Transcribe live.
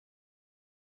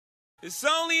It's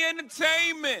only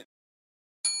entertainment.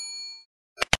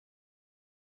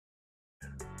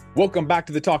 Welcome back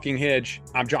to The Talking Hedge.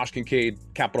 I'm Josh Kincaid,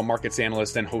 capital markets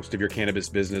analyst and host of your Cannabis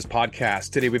Business podcast.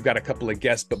 Today, we've got a couple of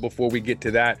guests, but before we get to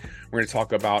that, we're going to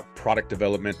talk about product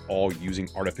development, all using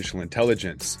artificial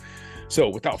intelligence. So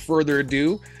without further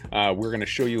ado, we're going to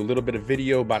show you a little bit of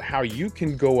video about how you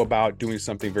can go about doing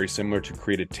something very similar to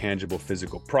create a tangible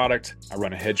physical product. I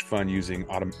run a hedge fund using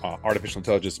artificial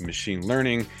intelligence and machine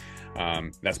learning.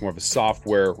 That's more of a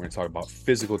software. We're going to talk about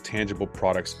physical, tangible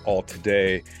products all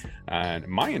today. And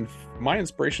my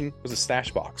inspiration was a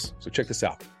stash box. So check this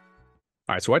out.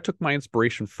 All right, so I took my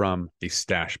inspiration from a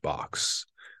stash box.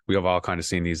 We have all kind of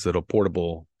seen these little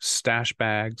portable stash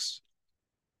bags,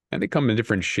 and they come in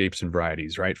different shapes and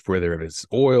varieties, right? Whether it's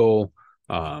oil,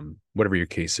 whatever your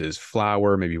case is,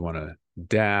 flour, maybe you want to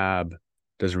dab,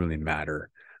 doesn't really matter.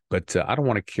 But I don't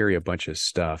want to carry a bunch of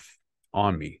stuff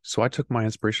on me. So I took my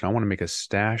inspiration. I want to make a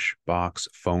stash box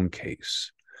phone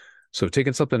case. So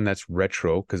taking something that's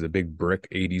retro, because a big brick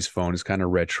 80s phone is kind of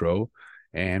retro,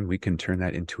 and we can turn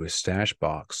that into a stash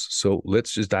box. So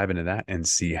let's just dive into that and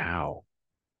see how.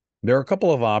 There are a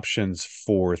couple of options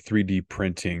for 3D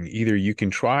printing. Either you can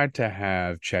try to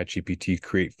have ChatGPT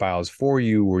create files for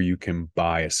you, or you can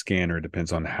buy a scanner. It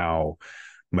depends on how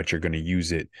much you're going to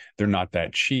use it. They're not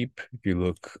that cheap. If you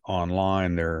look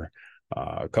online, they're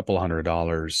a couple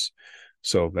 $100s.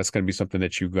 So that's going to be something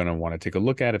that you're going to want to take a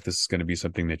look at. If this is going to be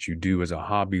something that you do as a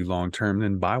hobby long-term,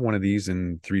 then buy one of these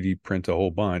and 3D print a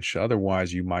whole bunch.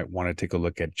 Otherwise, you might want to take a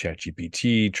look at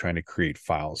ChatGPT trying to create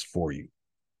files for you.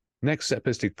 Next step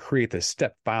is to create the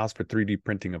step files for 3D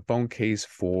printing a phone case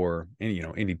for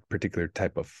any particular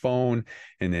type of phone.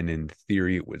 And then in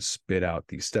theory, it would spit out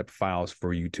these step files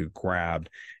for you to grab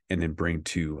and then bring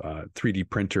to a 3D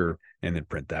printer and then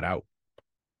print that out.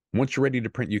 Once you're ready to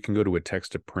print, you can go to a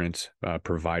text-to-print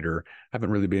provider. I haven't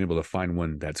really been able to find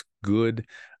one that's good.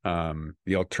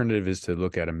 The alternative is to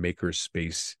look at a maker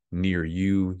space near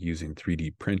you using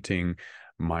 3D printing.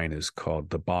 Mine is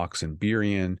called The Box in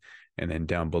Burien. And then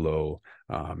down below,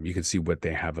 you can see what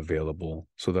they have available.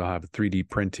 So they'll have 3D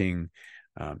printing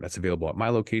that's available at my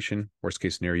location. Worst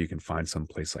case scenario, you can find some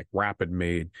place like Rapid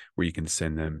Made where you can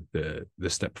send them the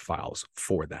step files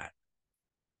for that.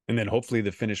 And then hopefully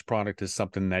the finished product is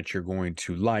something that you're going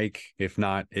to like. If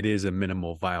not, it is a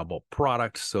minimal viable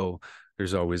product. So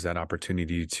there's always that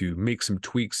opportunity to make some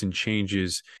tweaks and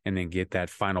changes and then get that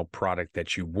final product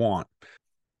that you want.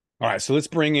 All right, so let's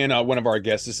bring in one of our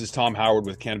guests. This is Tom Howard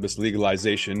with Cannabis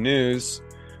Legalization News,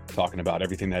 talking about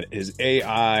everything that is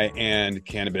AI and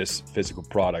cannabis physical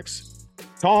products.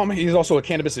 Tom, he's also a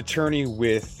cannabis attorney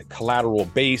with Collateral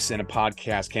Base and a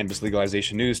podcast, Cannabis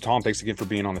Legalization News. Tom, thanks again for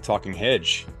being on The Talking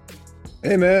Hedge.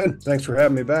 Hey, man. Thanks for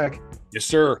having me back. Yes,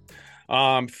 sir.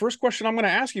 First question I'm going to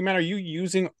ask you, man, are you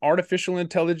using artificial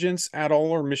intelligence at all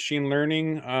or machine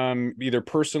learning, either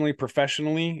personally,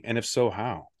 professionally? And if so,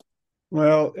 how?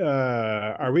 Well,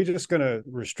 are we just going to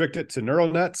restrict it to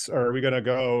neural nets, or are we going to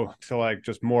go to like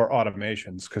just more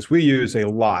automations? Because we use a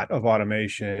lot of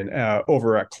automation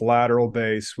over at Collateral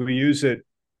Base. We use it.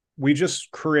 We just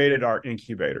created our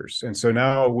incubators. And so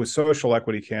now with social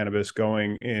equity cannabis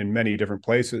going in many different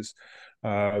places,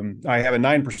 I have a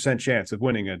 9% chance of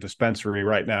winning a dispensary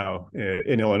right now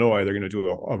in Illinois. They're going to do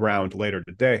a round later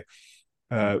today.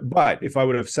 But if I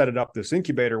would have set it up this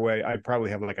incubator way, I'd probably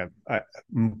have like a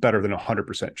better than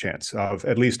 100% chance of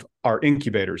at least our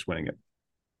incubators winning it.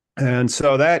 And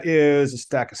so that is a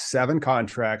stack of 7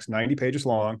 contracts, 90 pages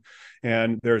long.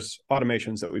 And there's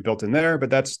automations that we built in there, but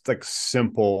that's like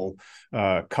simple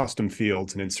custom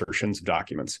fields and insertions of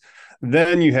documents.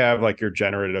 Then you have like your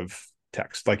generative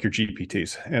text, like your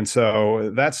GPTs. And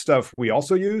so that stuff we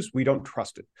also use. We don't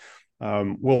trust it.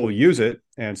 We'll use it.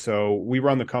 And so we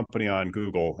run the company on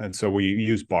Google. And so we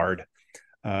use Bard,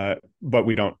 but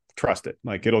we don't trust it.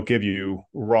 Like it'll give you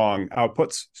wrong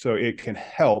outputs. So it can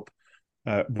help,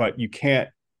 but you can't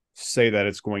say that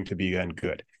it's going to be then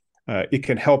good. It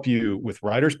can help you with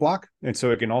writer's block. And so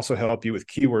it can also help you with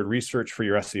keyword research for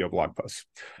your SEO blog posts.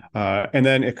 And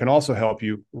then it can also help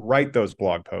you write those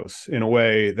blog posts in a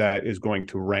way that is going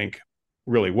to rank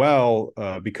really well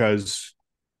because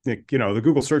the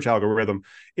Google search algorithm,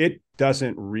 it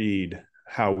doesn't read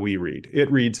how we read.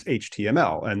 It reads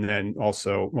HTML. And then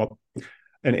also, well,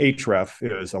 an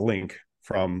href is a link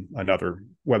from another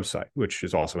website, which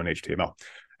is also an HTML.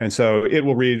 And so it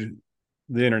will read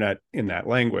the internet in that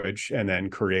language and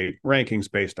then create rankings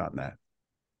based on that.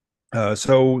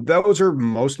 So those are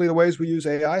mostly the ways we use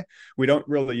AI. We don't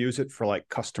really use it for like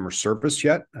customer service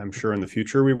yet. I'm sure in the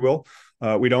future we will.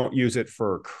 We don't use it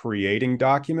for creating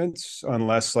documents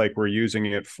unless like we're using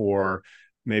it for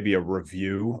maybe a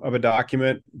review of a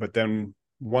document, but then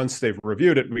once they've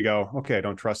reviewed it, we go, okay, I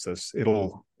don't trust this.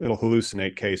 It'll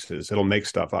hallucinate cases. It'll make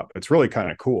stuff up. It's really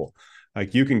kind of cool.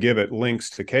 Like you can give it links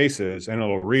to cases and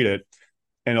it'll read it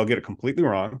and it'll get it completely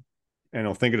wrong and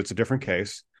it'll think it's a different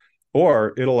case,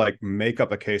 or it'll like make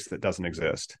up a case that doesn't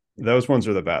exist. Those ones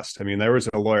are the best. I mean, there was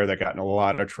a lawyer that got in a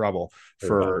lot of trouble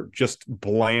for just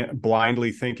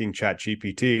blindly thinking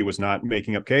ChatGPT was not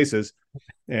making up cases.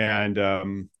 And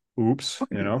oops,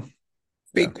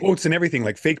 fake quotes and everything,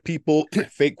 like fake people,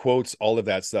 fake quotes, all of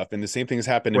that stuff. And the same thing has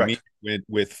happened to me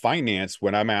with finance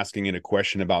when I'm asking it a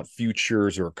question about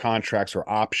futures or contracts or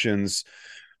options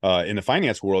in the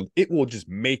finance world. It will just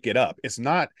make it up. It's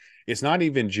not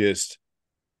even just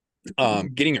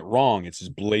getting it wrong. It's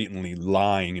just blatantly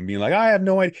lying and being like, I have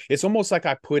no idea. It's almost like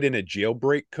I put in a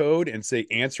jailbreak code and say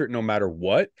answer it no matter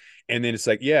what, and then it's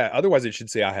like, yeah, otherwise it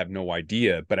should say I have no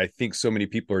idea. But I think so many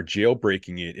people are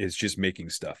jailbreaking it, is just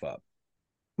making stuff up.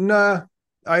 Nah,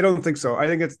 I don't think so. I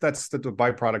think that's the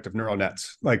byproduct of neural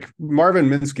nets. Like Marvin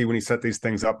Minsky, when he set these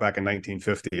things up back in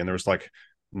 1950, and there was like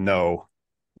no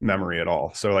memory at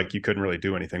all. So like you couldn't really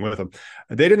do anything with them.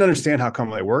 They didn't understand how come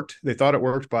they worked. They thought it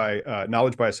worked by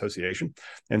knowledge by association.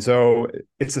 And so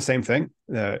it's the same thing.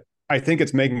 I think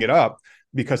it's making it up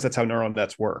because that's how neural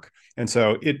nets work. And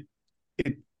so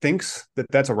it thinks that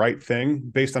that's a right thing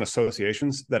based on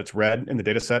associations that it's read in the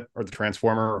data set or the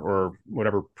transformer or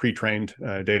whatever pre-trained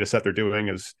data set they're doing.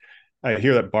 Is I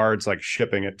hear that Bard's like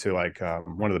shipping it to like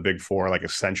one of the big four, like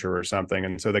Accenture or something.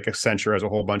 And so like Accenture has a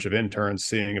whole bunch of interns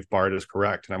seeing if Bard is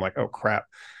correct. And I'm like, oh crap.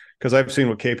 Because I've seen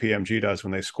what KPMG does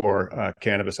when they score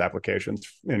cannabis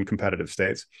applications in competitive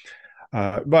states.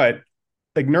 But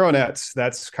like neural nets,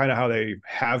 that's kind of how they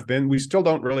have been. We still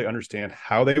don't really understand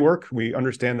how they work. We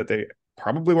understand that they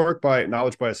probably work by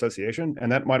knowledge by association.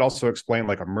 And that might also explain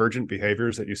like emergent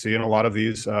behaviors that you see in a lot of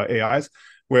these AIs,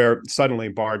 where suddenly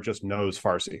Bard just knows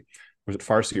Farsi. Was it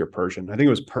Farsi or Persian? I think it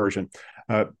was Persian,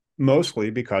 mostly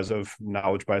because of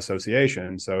knowledge by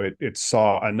association. So it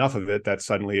saw enough of it that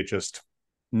suddenly it just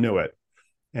knew it.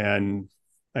 And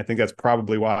I think that's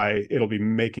probably why it'll be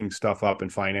making stuff up in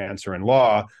finance or in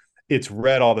law. It's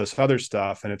read all this other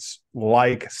stuff and it's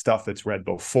like stuff that's read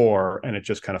before, and it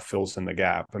just kind of fills in the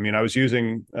gap. I mean, I was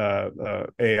using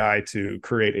AI to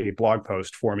create a blog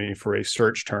post for me for a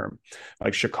search term,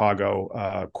 like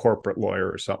Chicago corporate lawyer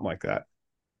or something like that.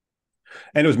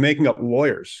 And it was making up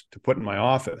lawyers to put in my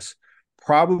office,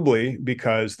 probably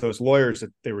because those lawyers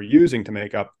that they were using to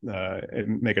make it up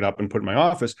and put in my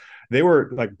office, they were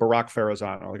like Barak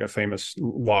Ferrazano, like a famous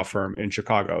law firm in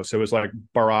Chicago. So it was like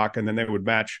Barak, and then they would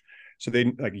match. So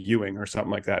they like Ewing or something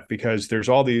like that, because there's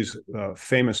all these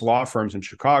famous law firms in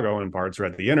Chicago, and Bard's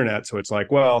read the internet. So it's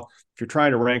like, well, if you're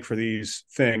trying to rank for these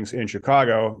things in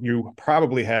Chicago, you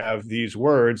probably have these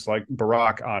words like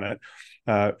Barak on it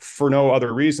for no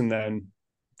other reason than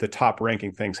the top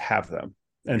ranking things have them.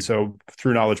 And so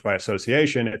through knowledge by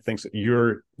association, it thinks that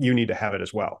you need to have it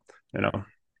as well.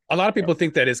 A lot of people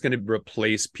think that it's going to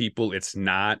replace people. It's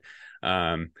not.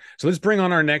 So let's bring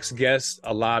on our next guest,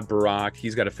 Alad Barak.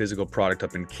 He's got a physical product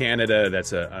up in Canada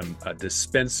that's a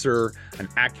dispenser, an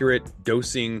accurate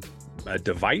dosing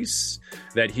device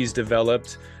that he's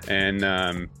developed. And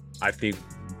I think,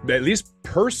 at least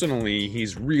personally,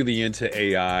 he's really into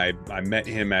AI. I met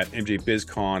him at MJ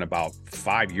BizCon about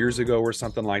 5 years ago or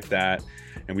something like that.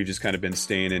 And we've just kind of been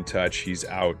staying in touch. He's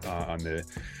out on the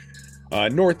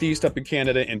Northeast up in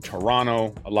Canada, in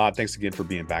Toronto. Alad, thanks again for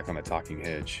being back on the Talking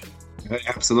Hedge.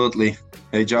 Absolutely.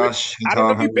 Hey, Josh. I don't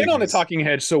know if you've been on the Talking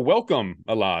Hedge, so welcome,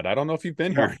 Alad. I don't know if you've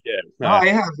been here yet. No, I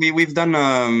have. We've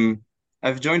done.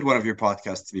 I've joined one of your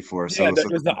podcasts before. Yeah, that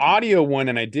was the audio one,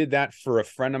 and I did that for a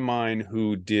friend of mine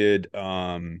who did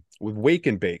with Wake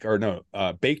and Bake, or no,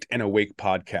 Baked and Awake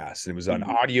podcast. And it was on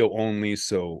audio only,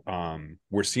 so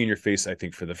we're seeing your face, I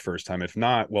think, for the first time. If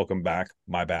not, welcome back.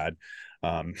 My bad.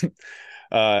 One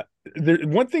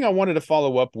thing I wanted to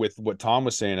follow up with what Tom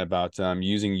was saying about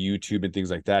using YouTube and things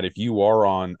like that. If you are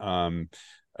on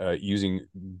using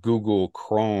Google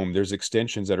Chrome, there's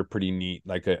extensions that are pretty neat,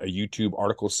 like a YouTube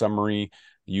article summary,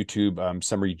 YouTube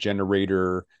summary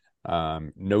generator,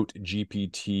 Note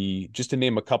GPT, just to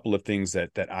name a couple of things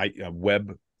that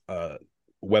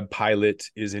Web Pilot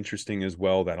is interesting as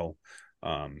well. That'll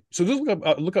so just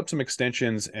look up some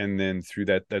extensions, and then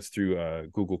that's through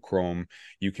Google Chrome.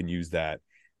 You can use that.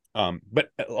 But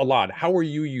a lot. How are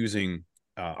you using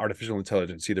artificial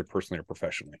intelligence, either personally or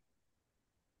professionally?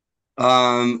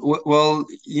 Well,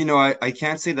 I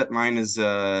can't say that mine is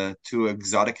too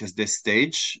exotic at this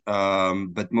stage.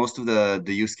 But most of the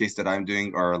use case that I'm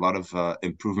doing are a lot of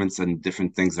improvements and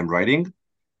different things I'm writing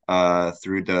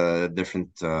through the different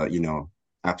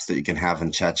apps that you can have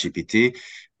in ChatGPT.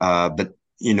 But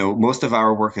most of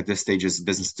our work at this stage is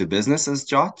business to business as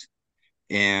Jot.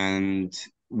 And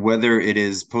whether it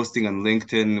is posting on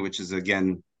LinkedIn, which is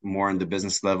again more on the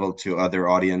business level to other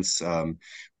audience,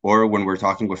 or when we're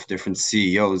talking with different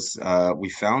CEOs, we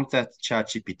found that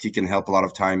ChatGPT can help a lot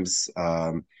of times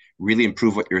really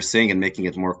improve what you're saying and making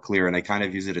it more clear. And I kind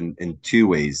of use it in two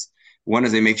ways. One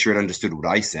is I make sure it understood what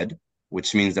I said,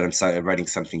 which means that I'm writing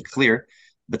something clear.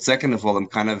 But second of all, I'm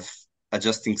kind of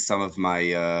adjusting some of my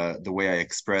the way I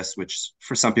express, which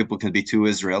for some people can be too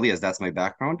Israeli, as that's my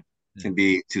background, can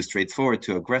be too straightforward,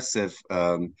 too aggressive.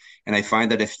 And I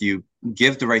find that if you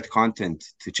give the right content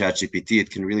to ChatGPT,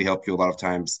 it can really help you a lot of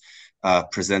times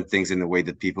present things in a way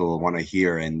that people want to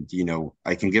hear. And,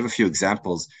 I can give a few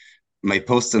examples. My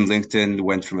post on LinkedIn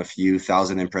went from a few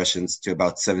thousand impressions to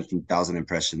about 17,000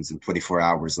 impressions in 24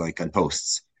 hours, like on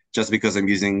posts, just because I'm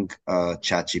using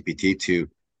ChatGPT to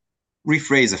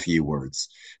rephrase a few words.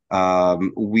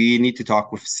 We need to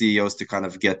talk with CEOs to kind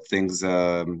of get things,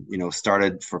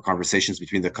 started for conversations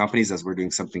between the companies as we're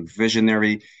doing something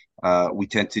visionary. We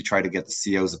tend to try to get the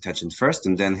CEO's attention first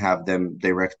and then have them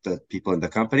direct the people in the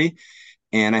company.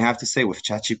 And I have to say, with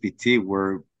ChatGPT,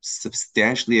 we're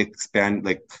substantially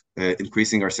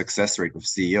increasing our success rate with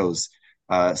CEOs.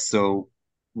 So Are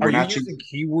we're you not using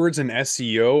keywords in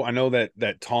SEO? I know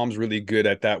that Tom's really good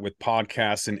at that with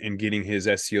podcasts and getting his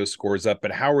SEO scores up,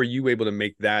 but how are you able to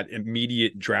make that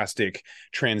immediate drastic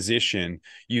transition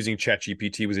using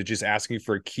ChatGPT? Was it just asking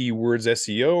for keywords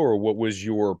SEO, or what was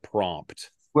your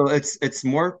prompt? Well, it's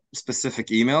more specific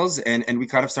emails, and we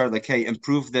kind of started like, hey,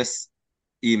 improve this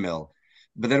email.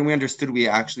 But then we understood we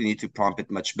actually need to prompt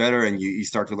it much better. And you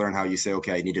start to learn how you say,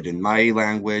 okay, I need it in my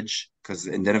language, because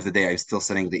at the end of the day, I'm still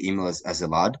sending the email as a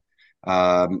lot.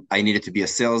 I need it to be a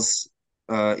sales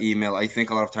email. I think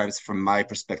a lot of times from my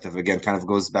perspective, again, kind of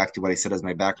goes back to what I said as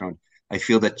my background. I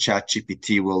feel that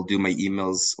ChatGPT will do my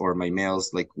emails or my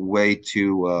mails like way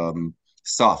too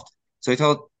soft. So I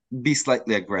thought be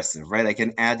slightly aggressive, right? I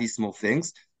can add these small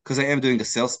things because I am doing the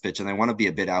sales pitch and I want to be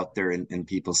a bit out there in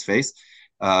people's face.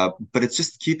 But it's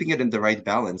just keeping it in the right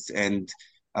balance. And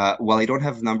while I don't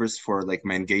have numbers for like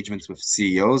my engagements with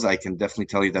CEOs, I can definitely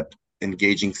tell you that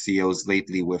engaging CEOs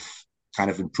lately with kind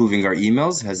of improving our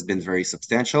emails has been very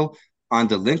substantial. On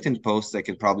the LinkedIn post, I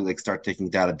can probably like start taking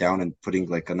data down and putting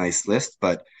like a nice list.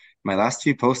 But my last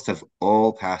few posts have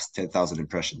all passed 10,000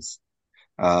 impressions.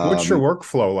 What's your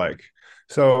workflow like?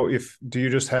 So if do you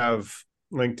just have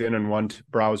LinkedIn in one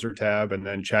browser tab and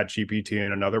then ChatGPT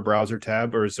in another browser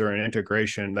tab, or is there an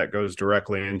integration that goes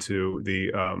directly into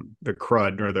the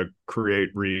CRUD or the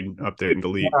create, read, update, and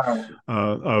delete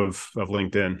of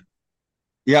LinkedIn?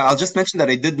 Yeah, I'll just mention that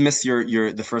I did miss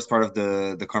your the first part of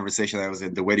the conversation. I was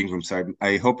in the waiting room, so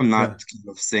I hope I'm not Yeah. kind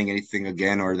of saying anything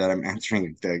again or that I'm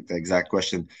answering the exact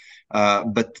question.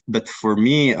 But for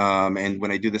me, and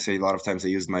when I do this, a lot of times I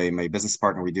use my business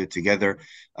partner. We do it together.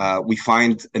 We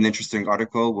find an interesting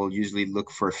article. We'll usually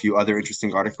look for a few other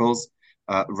interesting articles,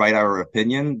 write our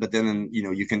opinion, but then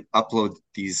you can upload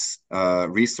these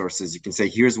resources. You can say,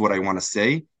 here's what I want to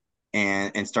say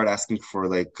and start asking for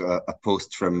like a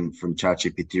post from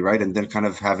ChatGPT, right? And then kind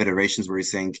of have iterations where you're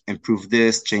saying improve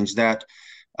this, change that.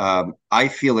 I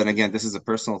feel, and again, this is a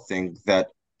personal thing, that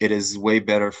it is way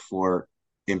better for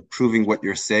improving what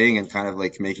you're saying and kind of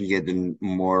like making it in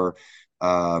more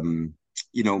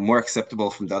more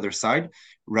acceptable from the other side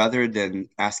rather than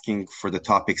asking for the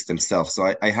topics themselves.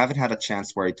 So I haven't had a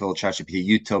chance where I told ChatGPT,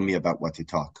 you tell me about what to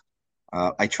talk.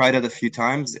 I tried it a few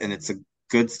times and it's a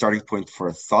good starting point for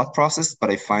a thought process, but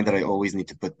I find that I always need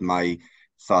to put my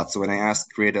thoughts. So when I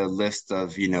asked create a list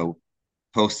of,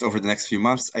 posts over the next few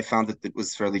months, I found that it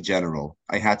was fairly general.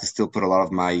 I had to still put a lot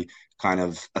of my kind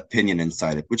of opinion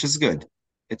inside it, which is good.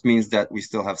 It means that we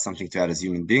still have something to add as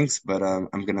human beings, but I'm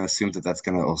going to assume that that's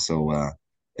going to also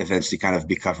eventually kind of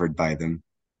be covered by them.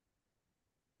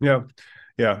 Yeah.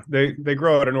 Yeah, they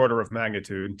grow at an order of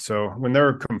magnitude. So when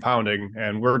they're compounding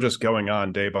and we're just going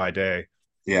on day by day,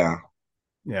 Yeah.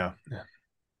 yeah,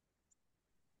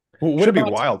 Well, should be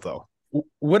wild though.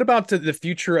 what about the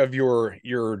future of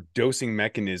your dosing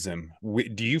mechanism?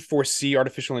 Do you foresee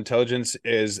artificial intelligence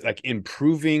as like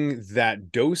improving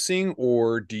that dosing,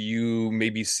 or do you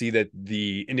maybe see that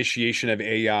the initiation of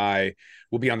AI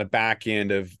will be on the back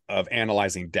end of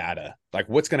analyzing data? Like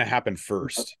what's going to happen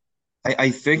first?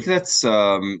 I think that's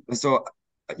so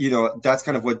that's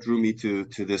kind of what drew me to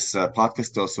this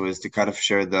podcast also is to kind of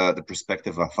share the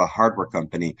perspective of a hardware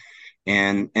company.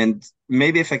 And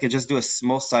maybe if I could just do a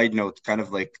small side note, kind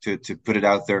of like to put it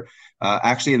out there.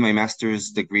 Actually, in my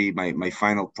master's degree, my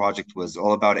final project was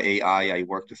all about AI. I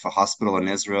worked with a hospital in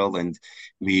Israel, and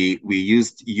we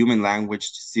used human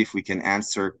language to see if we can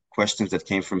answer questions that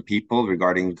came from people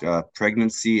regarding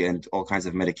pregnancy and all kinds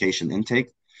of medication intake.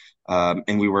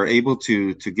 And we were able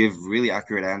to give really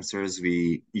accurate answers.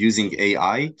 We using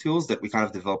AI tools that we kind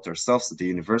of developed ourselves at the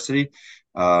university.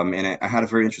 And I had a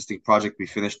very interesting project. We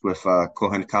finished with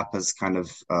Cohen Kappa's kind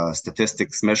of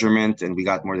statistics measurement, and we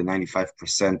got more than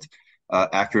 95%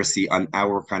 accuracy on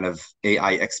our kind of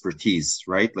AI expertise,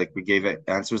 right? Like we gave it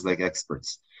answers like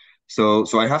experts. So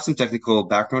I have some technical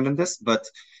background in this, but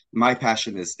my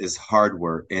passion is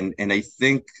hardware, and I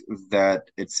think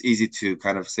that it's easy to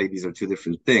kind of say these are two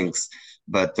different things,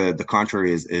 but the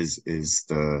contrary is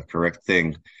the correct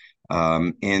thing.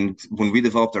 And when we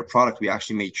developed our product, we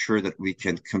actually made sure that we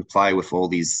can comply with all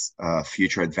these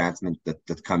future advancements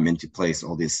that come into place,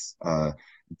 all this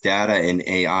data and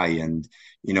AI. And,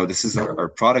 this is our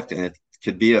product, and it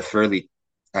could be a fairly,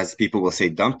 as people will say,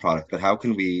 dumb product, but how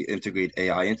can we integrate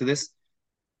AI into this?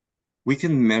 We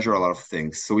can measure a lot of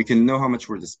things. So we can know how much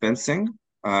we're dispensing.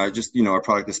 Our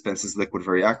product dispenses liquid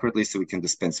very accurately, so we can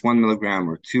dispense 1 milligram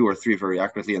or 2 or 3 very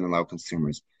accurately and allow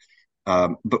consumers.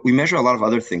 But we measure a lot of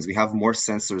other things. We have more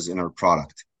sensors in our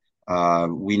product.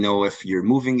 We know if you're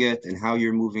moving it and how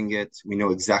you're moving it. We know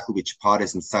exactly which pod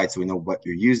is inside, so we know what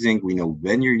you're using. We know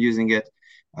when you're using it.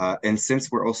 And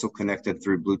since we're also connected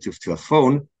through Bluetooth to a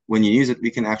phone, when you use it,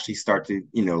 we can actually start to,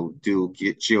 do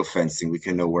geofencing. We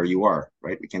can know where you are,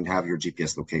 right? We can have your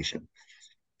GPS location.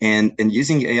 And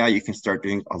using AI, you can start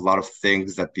doing a lot of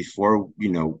things that before,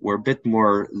 were a bit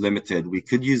more limited. We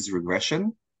could use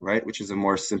regression, right? Which is a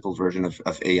more simple version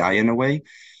of AI in a way.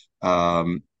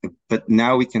 But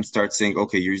now we can start saying,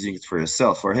 okay, you're using it for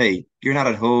yourself, or hey, you're not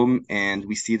at home and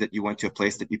we see that you went to a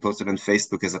place that you posted on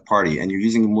Facebook as a party and you're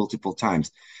using it multiple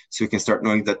times. So we can start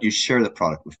knowing that you share the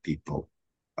product with people.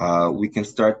 We can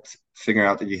start figuring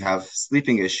out that you have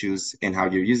sleeping issues and how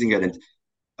you're using it.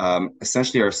 And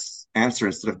essentially our answer,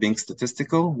 instead of being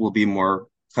statistical, will be more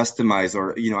customized,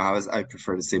 or, as I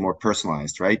prefer to say, more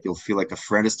personalized, right? You'll feel like a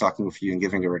friend is talking with you and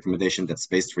giving a recommendation that's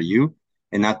based for you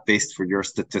and not based for your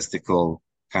statistical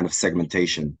kind of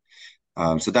segmentation.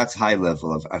 So that's high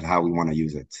level of how we want to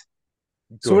use it.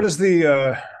 So what does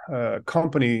the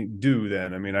company do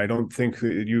then? I mean, I don't think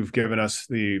that you've given us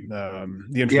the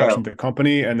introduction to the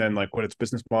company and then like what its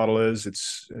business model is.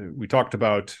 It's we talked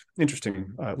about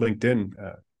interesting LinkedIn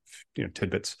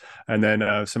tidbits and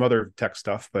then some other tech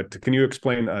stuff. But can you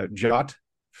explain Jot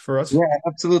for us? Yeah,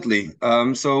 absolutely.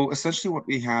 So essentially what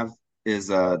we have is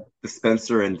a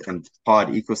dispenser and pod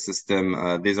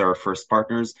ecosystem. These are our first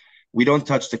partners. We don't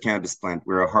touch the cannabis plant.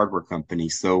 We're a hardware company.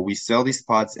 So we sell these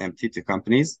pods empty to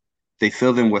companies. They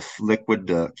fill them with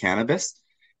liquid cannabis.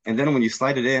 And then when you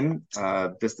slide it in,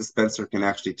 this dispenser can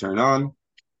actually turn on.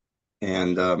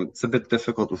 And it's a bit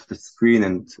difficult with the screen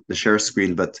and the share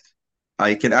screen, but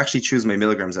I can actually choose my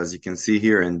milligrams, as you can see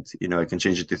here. And, I can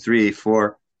change it to 3,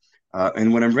 4.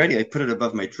 And when I'm ready, I put it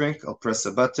above my drink. I'll press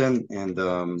a button, and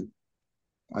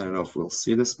I don't know if we'll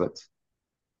see this, but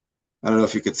I don't know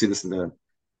if you could see this in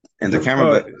the camera,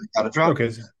 but I got a drop.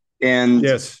 Okay. And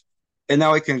yes, and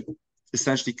now I can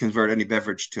essentially convert any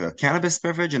beverage to a cannabis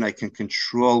beverage, and I can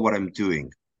control what I'm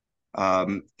doing.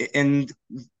 And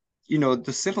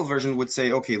the simple version would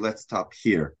say, okay, let's stop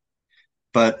here.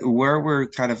 But where we're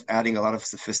kind of adding a lot of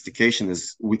sophistication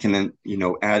is we can,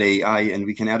 add AI, and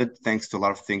we can add it thanks to a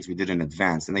lot of things we did in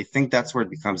advance. And I think that's where it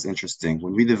becomes interesting.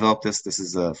 When we developed this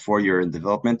is a 4-year in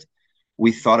development.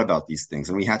 We thought about these things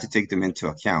and we had to take them into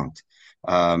account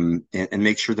and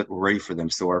make sure that we're ready for them.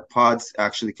 So our pods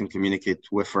actually can communicate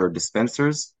with our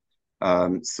dispensers.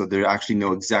 So they actually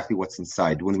know exactly what's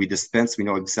inside. When we dispense, we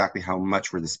know exactly how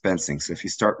much we're dispensing. So if you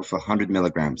start with 100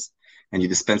 milligrams, and you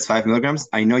dispense 5 milligrams,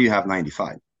 I know you have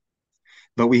 95.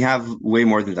 But we have way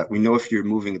more than that. We know if you're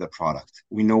moving the product.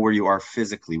 We know where you are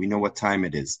physically. We know what time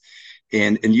it is.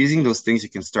 And using those things, you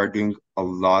can start doing a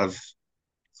lot of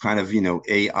kind of,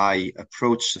 AI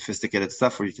approach, sophisticated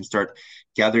stuff, where you can start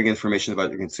gathering information about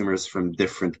your consumers from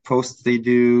different posts they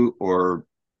do, or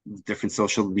different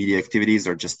social media activities,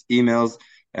 or just emails,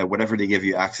 whatever they give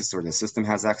you access or the system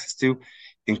has access to,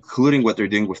 including what they're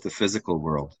doing with the physical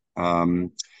world.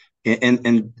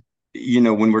 And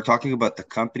when we're talking about the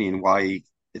company and why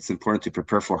it's important to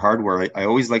prepare for hardware, I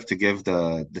always like to give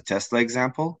the Tesla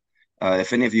example.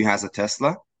 If any of you has a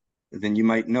Tesla, then you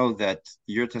might know that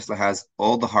your Tesla has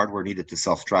all the hardware needed to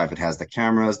self-drive. It has the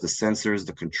cameras, the sensors,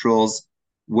 the controls.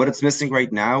 What it's missing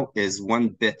right now is one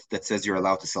bit that says you're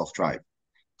allowed to self-drive.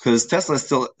 because Tesla is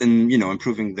still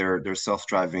improving their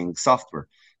self-driving software.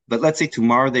 But let's say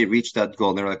tomorrow they reach that goal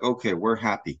and they're like, okay, we're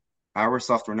happy. Our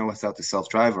software knows how to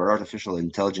self-drive. Our artificial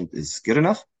intelligence is good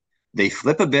enough. They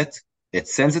flip a bit, it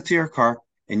sends it to your car,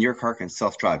 and your car can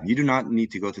self-drive. You do not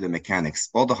need to go to the mechanics.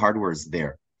 All the hardware is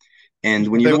there. And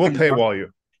when But you they look will at paywall you.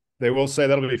 They will say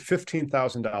that'll be $15,000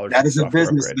 for that the is a software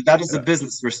business, upgrade. but that is a Yeah.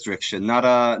 business restriction, not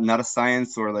a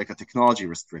science or like a technology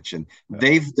restriction. Yeah.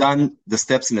 They've done the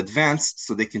steps in advance,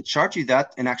 so they can charge you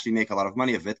that and actually make a lot of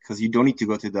money of it because you don't need to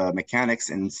go to the mechanics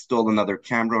and install another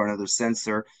camera or another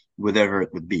sensor, whatever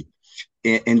it would be.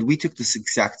 And we took this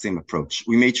exact same approach.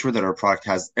 We made sure that our product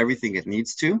has everything it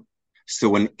needs to. So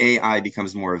when AI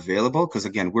becomes more available, because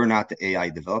again, we're not the AI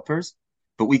developers,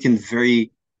 but we can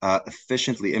very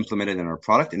efficiently implement it in our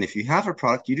product. And if you have a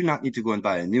product, you do not need to go and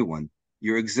buy a new one.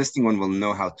 Your existing one will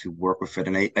know how to work with it.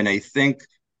 And I think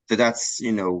that that's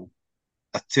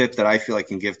a tip that I feel I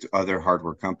can give to other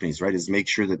hardware companies, right? Is make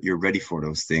sure that you're ready for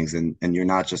those things and you're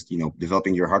not just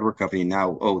developing your hardware company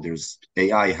now. Oh, there's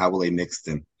AI. How will I mix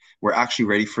them? We're actually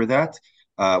ready for that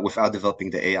without developing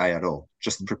the AI at all.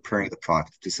 Just preparing the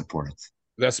product to support it.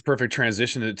 That's the perfect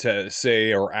transition to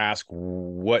say or ask,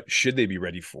 what should they be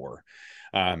ready for?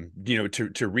 To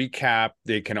recap,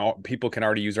 people can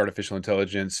already use artificial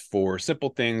intelligence for simple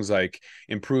things like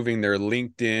improving their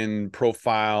LinkedIn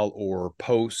profile or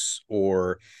posts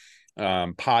or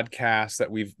podcasts that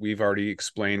we've already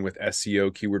explained with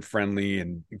SEO, keyword friendly,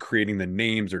 and creating the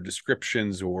names or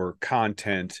descriptions or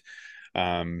content.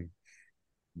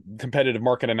 Competitive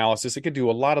market analysis. It could do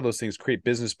a lot of those things, create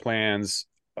business plans.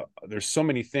 There's so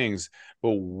many things,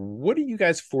 but what do you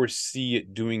guys foresee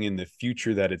it doing in the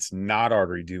future that it's not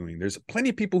already doing? There's plenty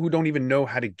of people who don't even know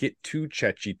how to get to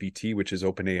ChatGPT, which is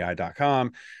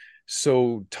openai.com.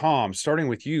 So Tom, starting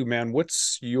with you, man,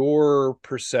 what's your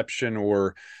perception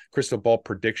or crystal ball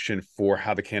prediction for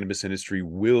how the cannabis industry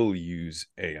will use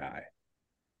AI?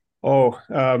 Oh,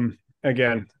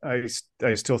 again, I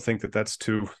still think that that's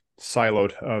too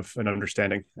siloed of an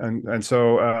understanding, and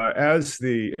so as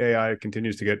the AI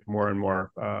continues to get more and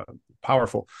more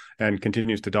powerful and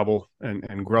continues to double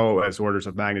and grow as orders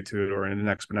of magnitude or in an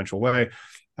exponential way,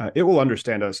 it will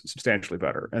understand us substantially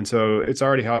better. And so it's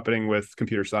already happening with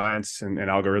computer science and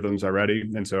algorithms already.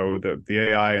 And so the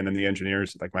AI and then the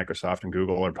engineers like Microsoft and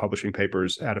Google are publishing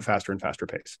papers at a faster and faster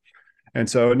pace. And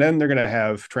then they're going to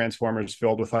have transformers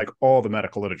filled with like all the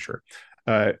medical literature,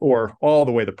 or all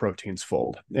the way the proteins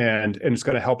fold. And it's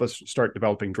going to help us start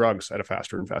developing drugs at a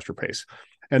faster and faster pace.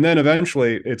 And then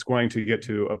eventually it's going to get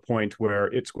to a point where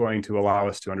it's going to allow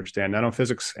us to understand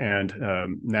nanophysics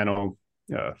and nano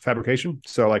fabrication.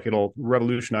 So like it'll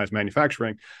revolutionize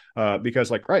manufacturing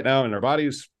because like right now in our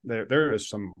bodies, there is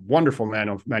some wonderful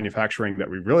nano manufacturing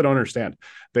that we really don't understand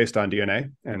based on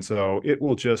DNA. And so it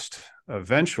will just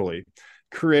eventually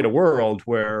create a world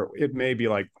where it may be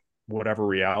like whatever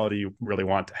reality you really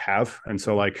want to have. And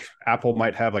so like Apple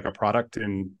might have like a product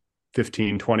in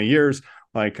 15, 20 years,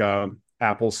 like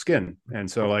Apple Skin.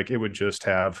 And so like it would just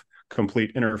have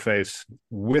complete interface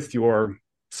with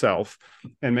yourself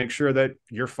and make sure that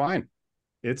you're fine.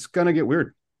 It's going to get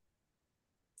weird.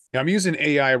 Yeah, I'm using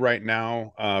AI right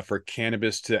now for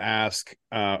cannabis to ask,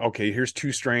 okay, here's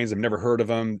two strains. I've never heard of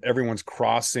them. Everyone's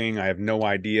crossing. I have no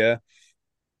idea.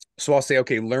 So I'll say,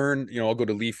 okay, learn, I'll go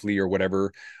to Leafly or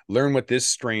whatever, learn what this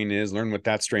strain is, learn what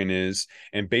that strain is.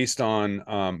 And based on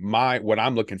what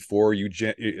I'm looking for,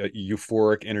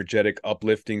 euphoric, energetic,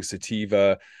 uplifting,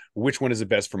 sativa, which one is the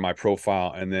best for my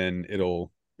profile? And then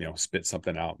it'll, spit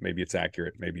something out. Maybe it's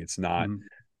accurate. Maybe it's not.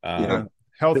 Yeah.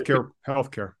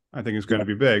 Healthcare, I think is going to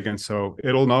be big. And so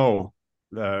it'll know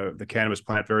the cannabis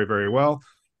plant very, very well.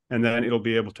 And then it'll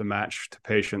be able to match to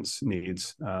patients'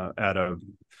 needs at a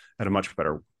much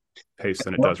better pace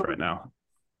than it does right now.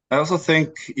 I also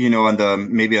think, on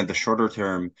the shorter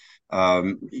term,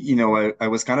 I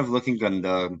was kind of looking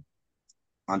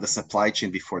on the supply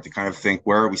chain before to kind of think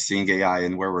where are we seeing AI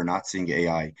and where we're not seeing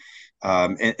AI.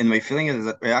 And my feeling is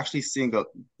that we're actually seeing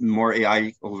more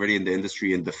AI already in the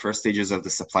industry in the first stages of the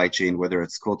supply chain, whether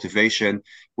it's cultivation,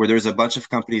 where there's a bunch of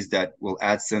companies that will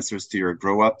add sensors to your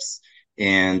grow ups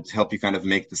and help you kind of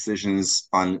make decisions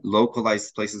on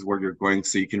localized places where you're going.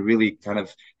 So you can really kind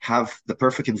of have the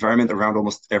perfect environment around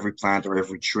almost every plant or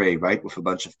every tray, right? With a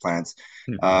bunch of plants.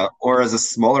 Mm-hmm. Or as a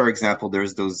smaller example,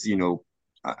 there's those,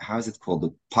 how is it called? The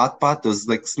pot, those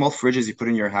like small fridges you put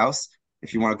in your house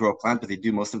if you want to grow a plant, but they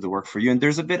do most of the work for you. And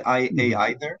there's a bit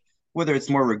AI there, whether it's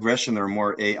more regression or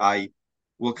more AI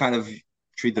will kind of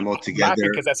treat them all I'm laughing together.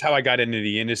 because that's how I got into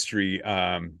the industry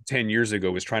 10 years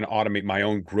ago, was trying to automate my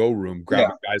own grow room, Yeah.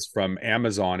 grabbing guys from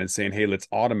Amazon and saying, hey, let's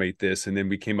automate this. And then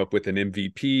we came up with an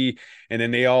MVP, and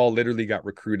then they all literally got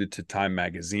recruited to Time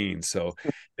Magazine. So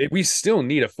we still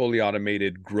need a fully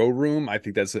automated grow room. I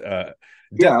think that's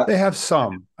Yeah. They have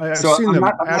some. I've So seen them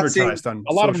I'm not saying advertised on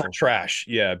a lot of them are social. trash.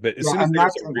 Yeah. But as yeah, soon as I'm not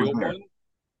there's a saying real we're there.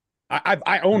 one,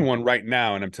 I own one right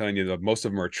now, and I'm telling you that most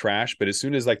of them are trash. But as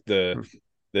soon as like the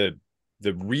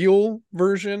the real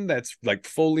version that's like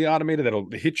fully automated, that'll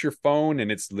hit your phone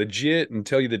and it's legit and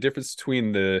tell you the difference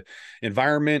between the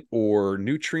environment or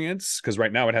nutrients, because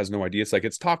right now it has no idea. It's like,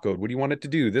 it's tacoed, what do you want it to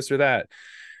do, this or that?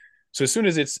 So as soon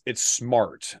as it's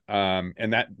smart,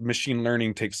 and that machine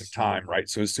learning takes time, right?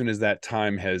 So as soon as that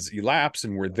time has elapsed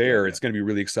and we're there, it's going to be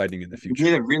really exciting in the You future.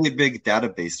 need a really big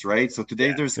database, right? So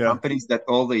today there's companies that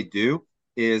all they do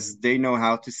is they know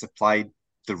how to supply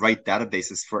the right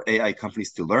databases for AI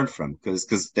companies to learn from,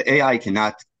 because the AI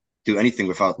cannot do anything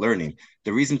without learning.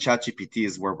 The reason ChatGPT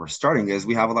is where we're starting is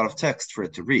we have a lot of text for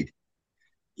it to read.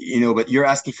 But you're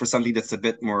asking for something that's a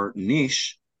bit more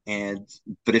niche.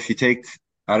 But if you take,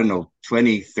 I don't know,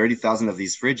 20, 30,000 of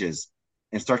these fridges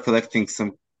and start collecting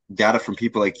some data from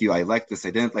people like you, I like this, I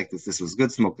didn't like this, this was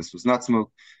good smoke, this was not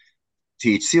smoke,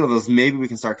 THC levels, maybe we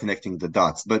can start connecting the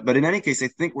dots. But in any case, I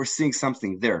think we're seeing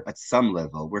something there at some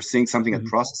level. We're seeing something at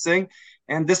processing,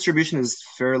 and distribution is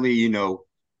fairly,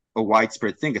 a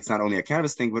widespread thing. It's not only a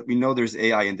cannabis thing, but we know there's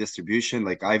AI in distribution.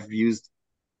 Like I've used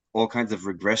all kinds of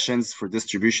regressions for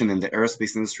distribution in the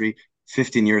aerospace industry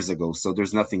 15 years ago. So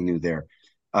there's nothing new there.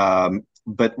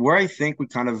 But where I think we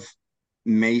kind of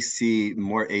may see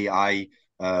more AI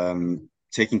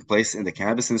taking place in the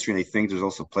cannabis industry, and I think there's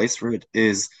also a place for it,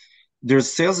 is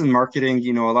there's sales and marketing.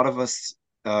 A lot of us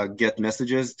get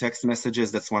messages, text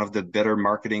messages. That's one of the better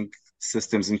marketing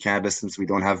systems in cannabis, since we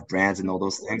don't have brands and all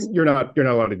those things. You're not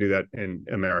allowed to do that in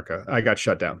America. I got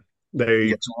shut down.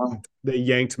 They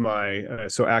yanked my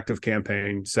so active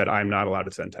campaign, said I'm not allowed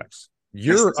to send texts.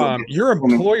 Your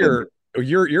employer,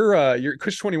 your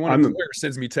Kush 21 employer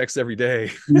sends me texts every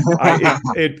day.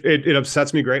 It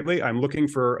upsets me greatly. I'm looking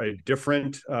for a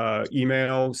different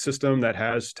email system that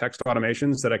has text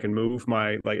automations that I can move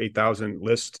my like 8,000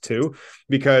 list to,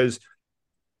 because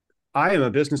I am a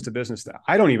business to business.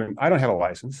 I don't have a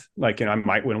license. Like, I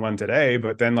might win one today,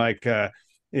 but then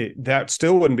that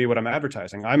still wouldn't be what I'm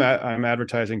advertising. I'm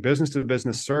advertising business to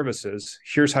business services.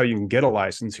 Here's how you can get a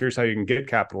license. Here's how you can get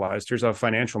capitalized. Here's how a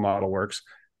financial model works.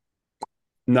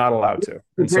 Not allowed to.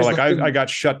 And so I got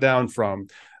shut down from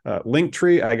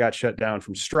Linktree. I got shut down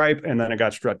from Stripe, and then I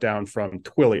got shut down from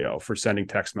Twilio for sending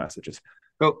text messages.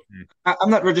 So I'm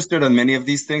not registered on many of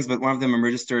these things, but one of them I'm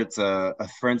registered. It's a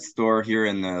friend's store here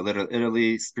in Little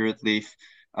Italy, Spirit Leaf,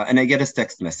 and I get his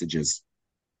text messages.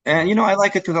 And I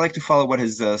like it because I like to follow what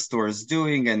his store is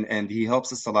doing, and he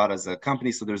helps us a lot as a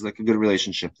company. So there's like a good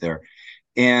relationship there.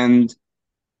 And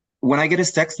when I get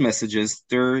his text messages,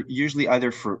 they're usually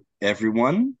either for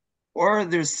everyone, or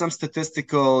there's some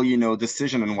statistical,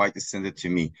 decision on why to send it to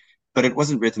me. But it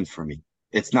wasn't written for me.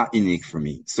 It's not unique for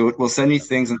me. So it will send me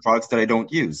things and products that I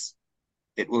don't use.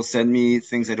 It will send me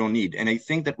things I don't need. And I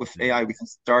think that with AI, we can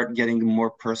start getting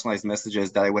more personalized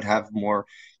messages that I would have more,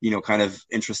 kind of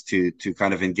interest to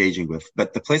kind of engaging with.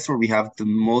 But the place where we have the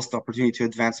most opportunity to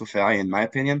advance with AI, in my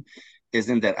opinion, is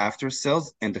in that after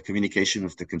sales and the communication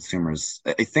with the consumers.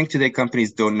 I think today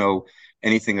companies don't know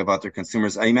anything about their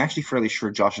consumers. I'm actually fairly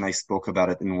sure Josh and I spoke about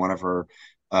it in one of our,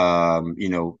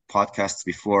 podcasts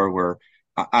before, where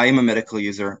I am a medical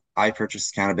user. I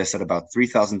purchase cannabis at about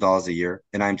 $3,000 a year.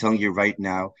 And I'm telling you right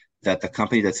now that the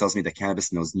company that sells me the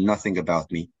cannabis knows nothing about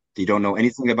me. They don't know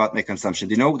anything about my consumption.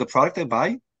 They know the product I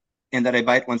buy and that I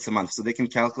buy it once a month. So they can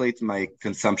calculate my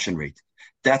consumption rate.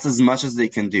 That's as much as they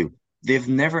can do. They've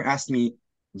never asked me,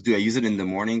 do I use it in the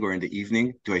morning or in the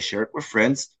evening? Do I share it with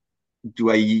friends?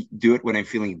 Do I do it when I'm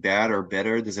feeling bad or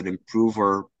better? Does it improve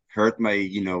or hurt my,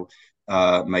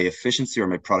 my efficiency or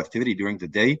my productivity during the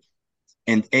day?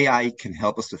 And AI can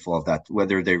help us with all of that,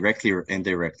 whether directly or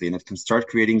indirectly. And it can start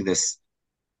creating this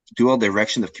dual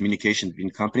direction of communication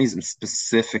between companies and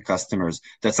specific customers.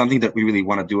 That's something that we really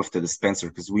want to do with the dispenser,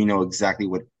 because we know exactly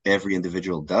what every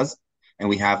individual does. And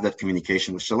we have that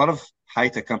communication, which a lot of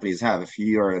high-tech companies have. If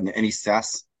you are in any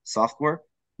SaaS software,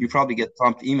 you probably get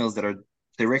prompt emails that are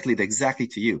directly exactly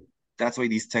to you. That's why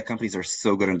these tech companies are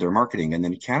so good in their marketing. And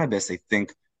then cannabis, I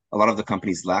think a lot of the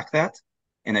companies lack that.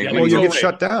 And I Yeah, really Well, you'll like get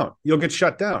shut down. You'll get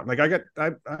shut down. Like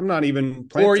I'm not even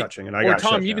plant touching, and I got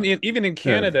Tom, shut even down. even in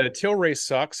Canada, Tilray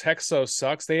sucks, Hexo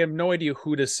sucks. They have no idea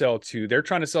who to sell to. They're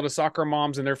trying to sell to soccer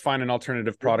moms, and they're finding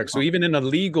alternative products. So even in a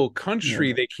legal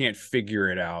country, they can't figure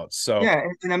it out. So Yeah,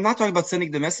 and I'm not talking about sending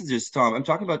the messages, Tom. I'm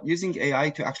talking about using AI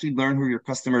to actually learn who your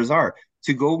customers are,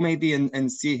 to go maybe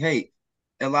and see, hey,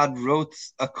 Elad wrote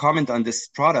a comment on this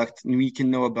product, and we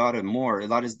can know about it more.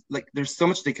 Elad is like, there's so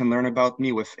much they can learn about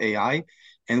me with AI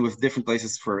and with different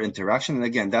places for interaction. And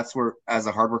again, that's where, as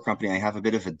a hardware company, I have a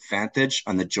bit of advantage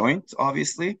on the joint,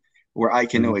 obviously, where I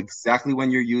can know exactly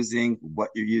when you're using, what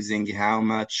you're using, how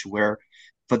much, where.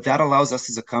 But that allows us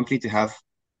as a company to have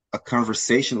a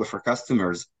conversation with our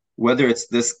customers, whether it's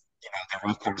this, the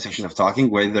real conversation of talking,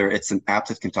 whether it's an app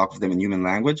that can talk with them in human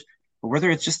language, or whether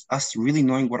it's just us really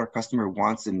knowing what our customer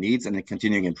wants and needs and then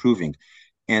continuing improving.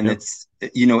 And it's,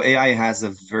 AI has a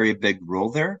very big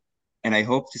role there. And I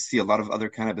hope to see a lot of other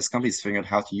cannabis companies figuring out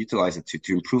how to utilize it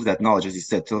to improve that knowledge. As you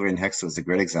said, Tilray and Hexo is a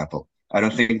great example. I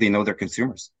don't think they know their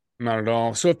consumers. not at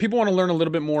all. So if people want to learn a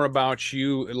little bit more about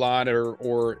you, Elad,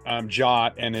 or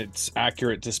Jot, and its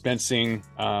accurate dispensing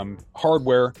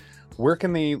hardware, where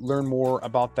can they learn more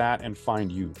about that and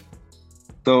find you?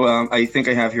 So I think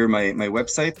I have here my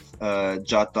website,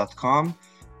 jot.com.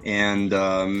 And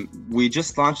we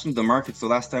just launched into the market. So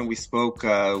last time we spoke,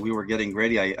 we were getting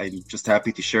ready. I'm just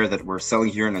happy to share that we're selling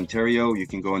here in Ontario. You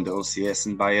can go into OCS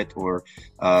and buy it, or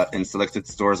in selected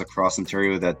stores across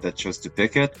Ontario that chose to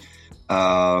pick it.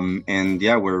 And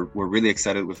yeah, we're really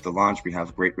excited with the launch. We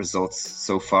have great results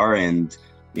so far, and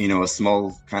a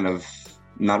small kind of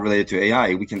not related to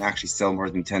AI, we can actually sell more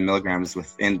than 10 milligrams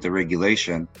within the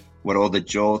regulation, what all the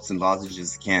jolts and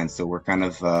lozenges can. So we're kind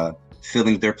of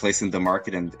filling their place in the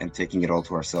market and taking it all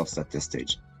to ourselves at this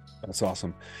stage. That's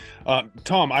awesome.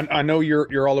 Tom, I know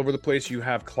you're all over the place. You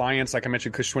have clients, like I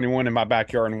mentioned, Kush 21 in my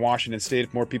backyard in Washington State.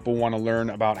 If more people want to learn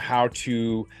about how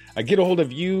to get a hold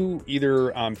of you,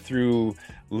 either through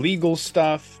legal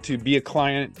stuff to be a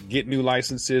client, get new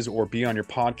licenses, or be on your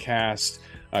podcast,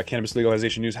 Cannabis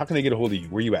Legalization News, how can they get a hold of you?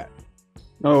 Where are you at?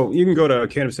 Oh, you can go to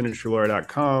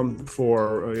cannabisindustrylawyer.com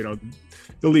for,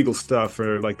 the legal stuff,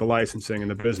 or like the licensing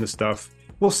and the business stuff.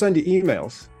 We'll send you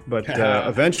emails, but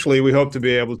eventually we hope to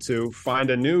be able to find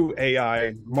a new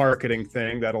AI marketing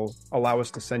thing that'll allow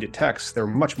us to send you texts. They're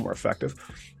much more effective.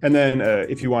 And then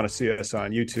if you want to see us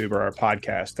on YouTube or our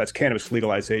podcast, that's Cannabis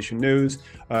Legalization News.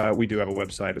 We do have a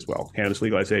website as well,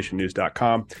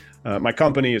 cannabislegalizationnews.com. My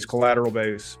company is collateral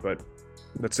based, but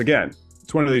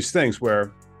it's one of these things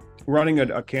where running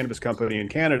a cannabis company in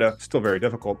Canada is still very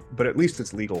difficult, but at least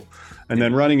it's legal. And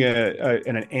then running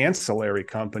an ancillary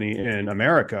company in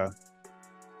America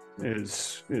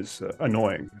is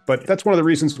annoying. But that's one of the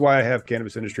reasons why I have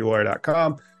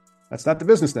CannabisIndustryLawyer.com. That's not the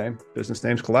business name. Business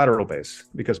name's Collateral Base,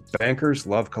 because bankers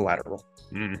love collateral.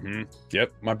 Mm-hmm.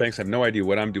 Yep. My banks have no idea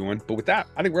what I'm doing. But with that,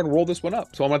 I think we're going to roll this one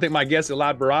up. So I want to thank my guests,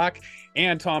 Elad Barak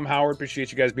and Tom Howard.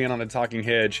 Appreciate you guys being on the Talking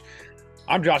Hedge.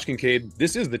 I'm Josh Kincaid.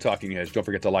 This is The Talking Hedge. Don't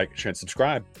forget to like, share, and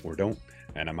subscribe, or don't.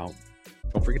 And I'm out.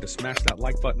 Don't forget to smash that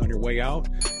like button on your way out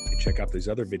and check out these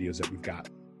other videos that we've got.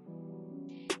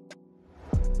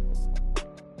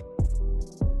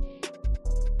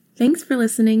 Thanks for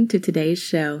listening to today's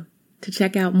show. To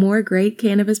check out more great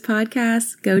cannabis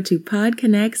podcasts, go to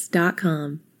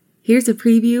podconnects.com. Here's a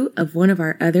preview of one of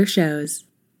our other shows.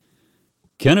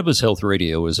 Cannabis Health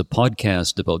Radio is a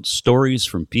podcast about stories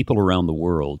from people around the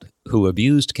world who have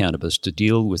used cannabis to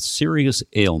deal with serious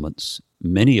ailments,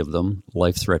 many of them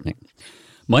life-threatening.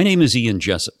 My name is Ian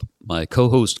Jessup. My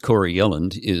co-host Corey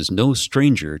Yelland is no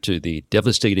stranger to the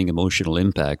devastating emotional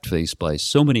impact faced by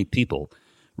so many people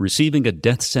receiving a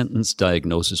death sentence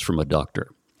diagnosis from a doctor.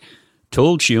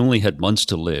 Told she only had months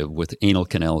to live with anal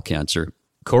canal cancer,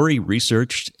 Corey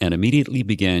researched and immediately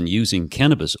began using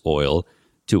cannabis oil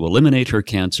to eliminate her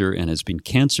cancer and has been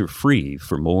cancer-free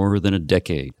for more than a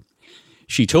decade.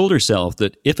 She told herself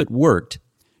that if it worked,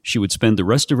 she would spend the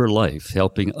rest of her life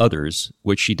helping others,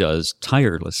 which she does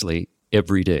tirelessly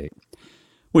every day.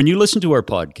 When you listen to our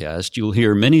podcast, you'll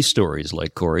hear many stories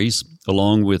like Corey's,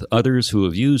 along with others who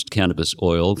have used cannabis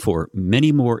oil for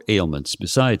many more ailments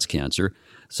besides cancer,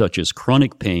 such as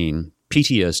chronic pain,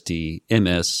 PTSD,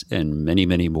 MS, and many,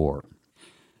 many more.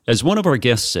 As one of our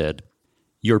guests said,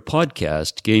 "Your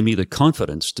podcast gave me the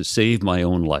confidence to save my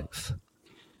own life."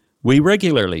 We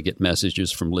regularly get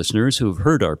messages from listeners who have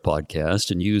heard our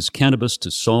podcast and use cannabis to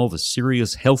solve a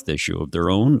serious health issue of their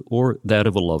own or that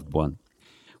of a loved one.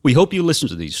 We hope you listen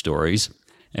to these stories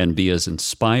and be as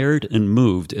inspired and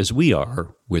moved as we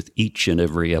are with each and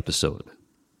every episode.